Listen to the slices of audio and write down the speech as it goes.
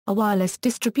A wireless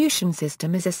distribution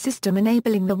system is a system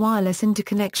enabling the wireless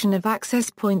interconnection of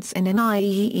access points in an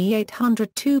IEEE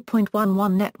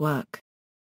 802.11 network.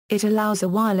 It allows a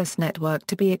wireless network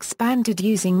to be expanded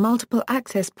using multiple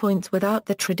access points without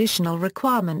the traditional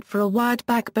requirement for a wired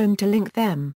backbone to link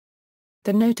them.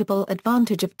 The notable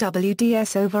advantage of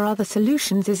WDS over other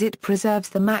solutions is it preserves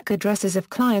the MAC addresses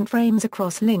of client frames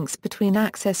across links between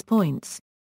access points.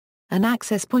 An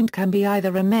access point can be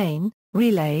either a main,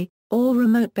 relay, or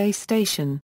remote base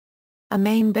station. A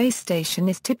main base station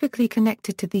is typically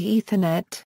connected to the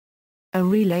Ethernet. A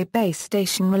relay base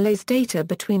station relays data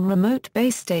between remote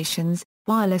base stations,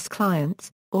 wireless clients,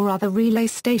 or other relay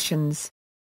stations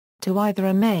to either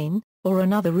a main, or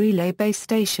another relay base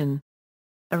station.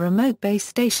 A remote base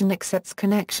station accepts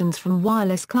connections from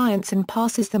wireless clients and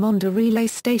passes them on to relay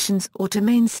stations or to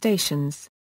main stations.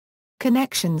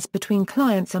 Connections between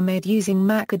clients are made using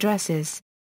MAC addresses.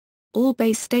 All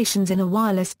base stations in a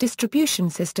wireless distribution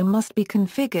system must be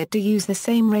configured to use the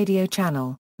same radio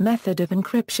channel, method of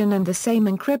encryption and the same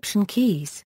encryption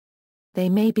keys. They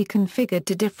may be configured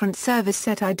to different service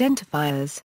set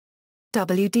identifiers.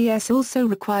 WDS also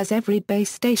requires every base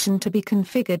station to be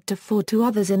configured to forward to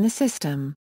others in the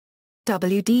system.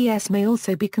 WDS may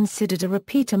also be considered a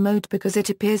repeater mode because it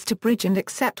appears to bridge and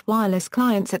accept wireless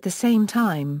clients at the same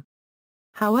time.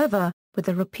 However, with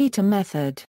the repeater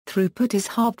method, throughput is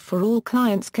halved for all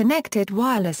clients connected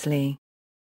wirelessly.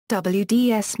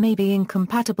 WDS may be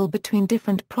incompatible between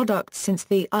different products since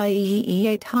the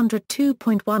IEEE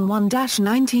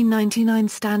 802.11-1999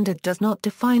 standard does not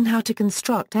define how to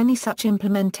construct any such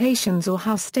implementations or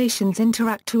how stations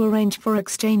interact to arrange for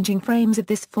exchanging frames of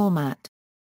this format.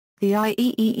 The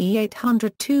IEEE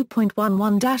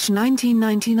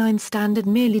 802.11-1999 standard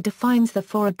merely defines the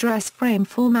for-address frame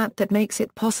format that makes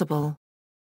it possible.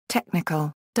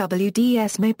 Technical: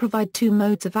 WDS may provide two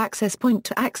modes of access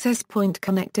point-to-access point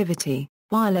connectivity: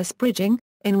 wireless bridging,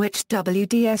 in which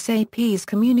WDS APs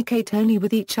communicate only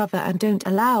with each other and don't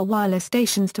allow wireless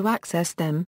stations to access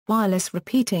them; wireless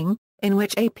repeating, in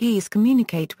which APs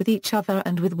communicate with each other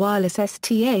and with wireless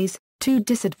STAs. Two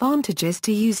disadvantages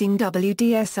to using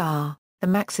WDS are: the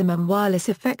maximum wireless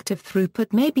effective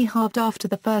throughput may be halved after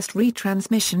the first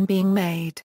retransmission being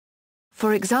made.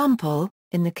 For example,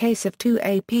 in the case of two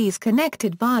APs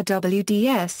connected via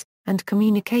WDS, and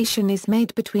communication is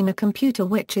made between a computer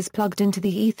which is plugged into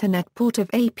the Ethernet port of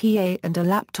APA and a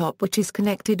laptop which is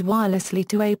connected wirelessly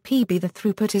to APB, the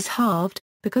throughput is halved,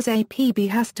 because APB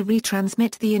has to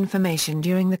retransmit the information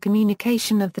during the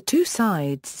communication of the two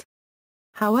sides.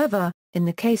 However, in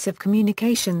the case of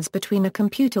communications between a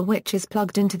computer which is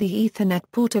plugged into the Ethernet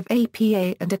port of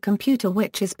APA and a computer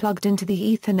which is plugged into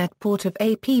the Ethernet port of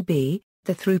APB,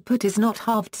 the throughput is not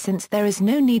halved since there is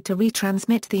no need to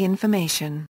retransmit the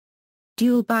information.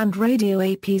 Dual-band radio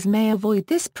APs may avoid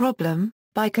this problem,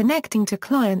 by connecting to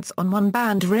clients on one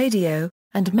band radio,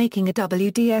 and making a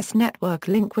WDS network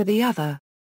link with the other.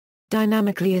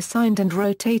 Dynamically assigned and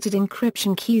rotated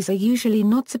encryption keys are usually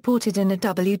not supported in a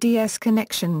WDS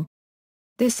connection.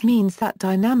 This means that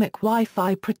dynamic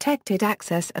Wi-Fi protected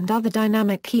access and other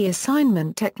dynamic key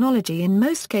assignment technology in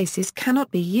most cases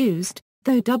cannot be used,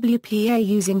 though WPA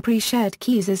using pre-shared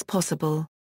keys is possible.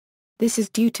 This is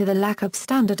due to the lack of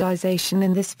standardization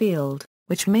in this field,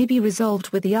 which may be resolved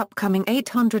with the upcoming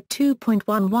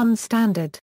 802.11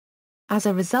 standard. As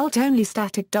a result, only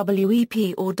static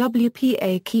WEP or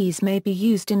WPA keys may be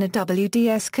used in a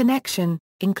WDS connection,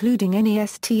 including any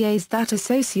STAs that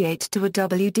associate to a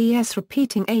WDS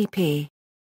repeating AP.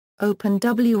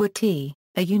 OpenWRT,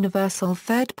 a universal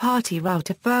third-party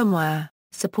router firmware,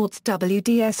 supports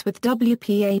WDS with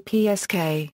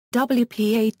WPA-PSK,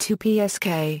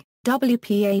 WPA2-PSK,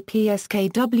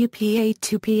 WPA-PSK,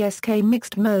 WPA2-PSK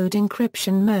mixed mode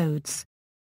encryption modes.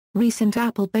 Recent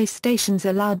Apple base stations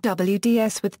allowed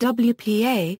WDS with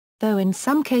WPA, though in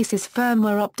some cases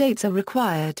firmware updates are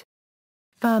required.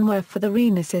 Firmware for the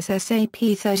Renesas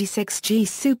SAP36G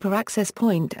Super Access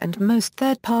Point and most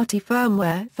third-party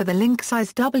firmware for the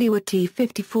Linksys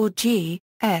WRT54G,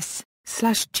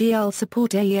 S/GL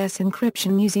support AES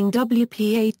encryption using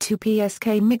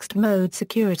WPA2-PSK mixed mode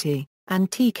security,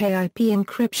 and TKIP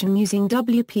encryption using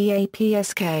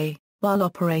WPA-PSK, while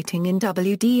operating in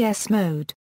WDS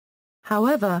mode.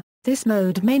 However, this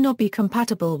mode may not be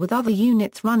compatible with other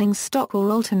units running stock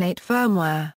or alternate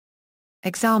firmware.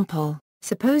 Example: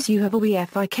 suppose you have a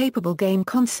Wi-Fi-capable game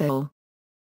console.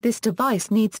 This device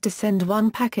needs to send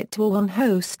one packet to one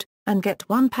host, and get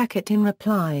one packet in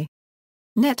reply.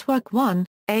 Network 1,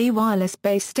 a wireless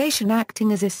base station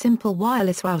acting as a simple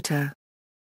wireless router.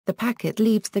 The packet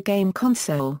leaves the game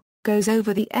console, goes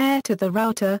over the air to the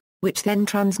router, which then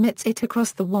transmits it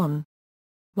across the WAN.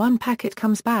 One packet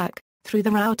comes back, through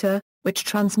the router, which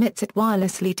transmits it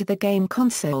wirelessly to the game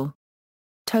console.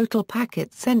 Total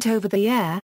packets sent over the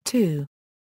air, 2.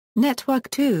 Network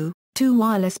 2, 2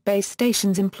 wireless base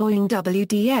stations employing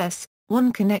WDS,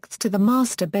 one connects to the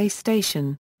master base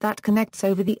station, that connects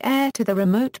over the air to the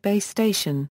remote base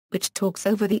station, which talks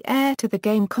over the air to the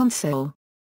game console.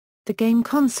 The game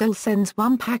console sends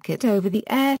one packet over the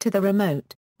air to the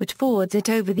remote, which forwards it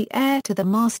over the air to the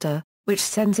master, which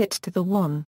sends it to the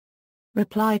WAN.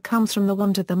 Reply comes from the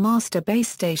WAN to the master base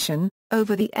station,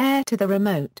 over the air to the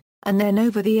remote, and then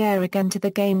over the air again to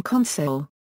the game console.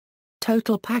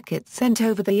 Total packets sent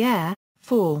over the air,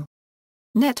 4.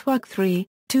 Network 3,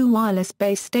 2 wireless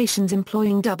base stations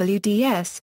employing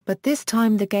WDS, but this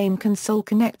time the game console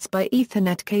connects by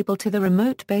Ethernet cable to the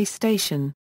remote base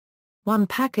station. One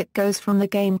packet goes from the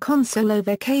game console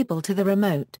over cable to the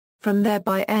remote, from there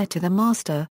by air to the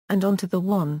master, and onto the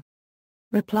WAN.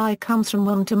 Reply comes from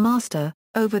WAN to master,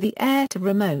 over the air to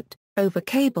remote, over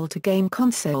cable to game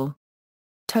console.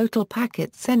 Total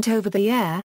packets sent over the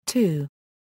air, 2.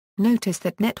 Notice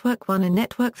that Network 1 and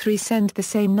Network 3 send the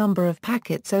same number of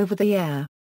packets over the air.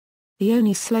 The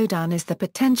only slowdown is the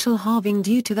potential halving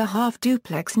due to the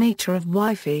half-duplex nature of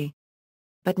Wi-Fi.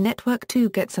 But Network 2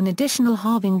 gets an additional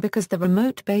halving because the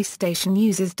remote base station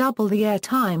uses double the air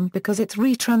time because it's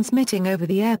retransmitting over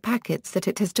the air packets that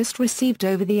it has just received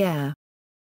over the air.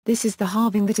 This is the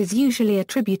halving that is usually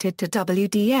attributed to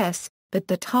WDS, but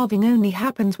that halving only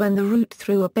happens when the route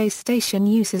through a base station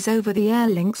uses over-the-air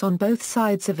links on both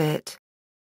sides of it.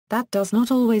 That does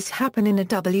not always happen in a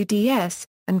WDS,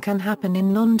 and can happen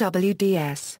in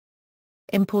non-WDS.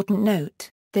 Important note,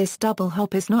 this double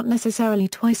hop is not necessarily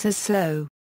twice as slow.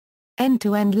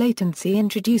 End-to-end latency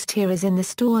introduced here is in the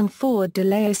store and forward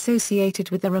delay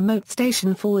associated with the remote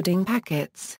station forwarding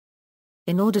packets.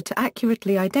 In order to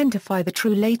accurately identify the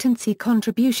true latency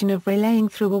contribution of relaying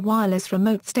through a wireless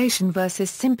remote station versus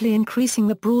simply increasing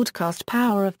the broadcast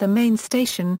power of the main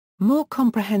station, more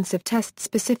comprehensive tests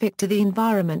specific to the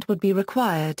environment would be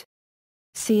required.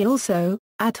 See also,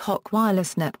 ad hoc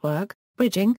wireless network,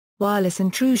 bridging, wireless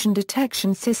intrusion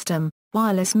detection system,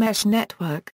 wireless mesh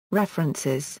network,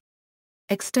 references.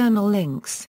 External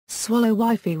links, Swallow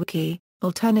Wi-Fi Wiki,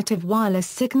 Alternative Wireless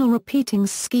Signal Repeating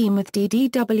Scheme with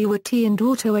DDWRT and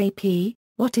Auto AP,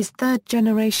 What is Third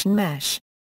Generation Mesh?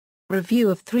 Review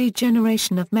of 3rd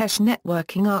Generation of Mesh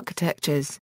Networking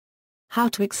Architectures. How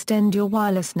to extend your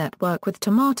wireless network with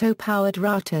Tomato-powered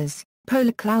routers,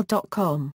 polarcloud.com.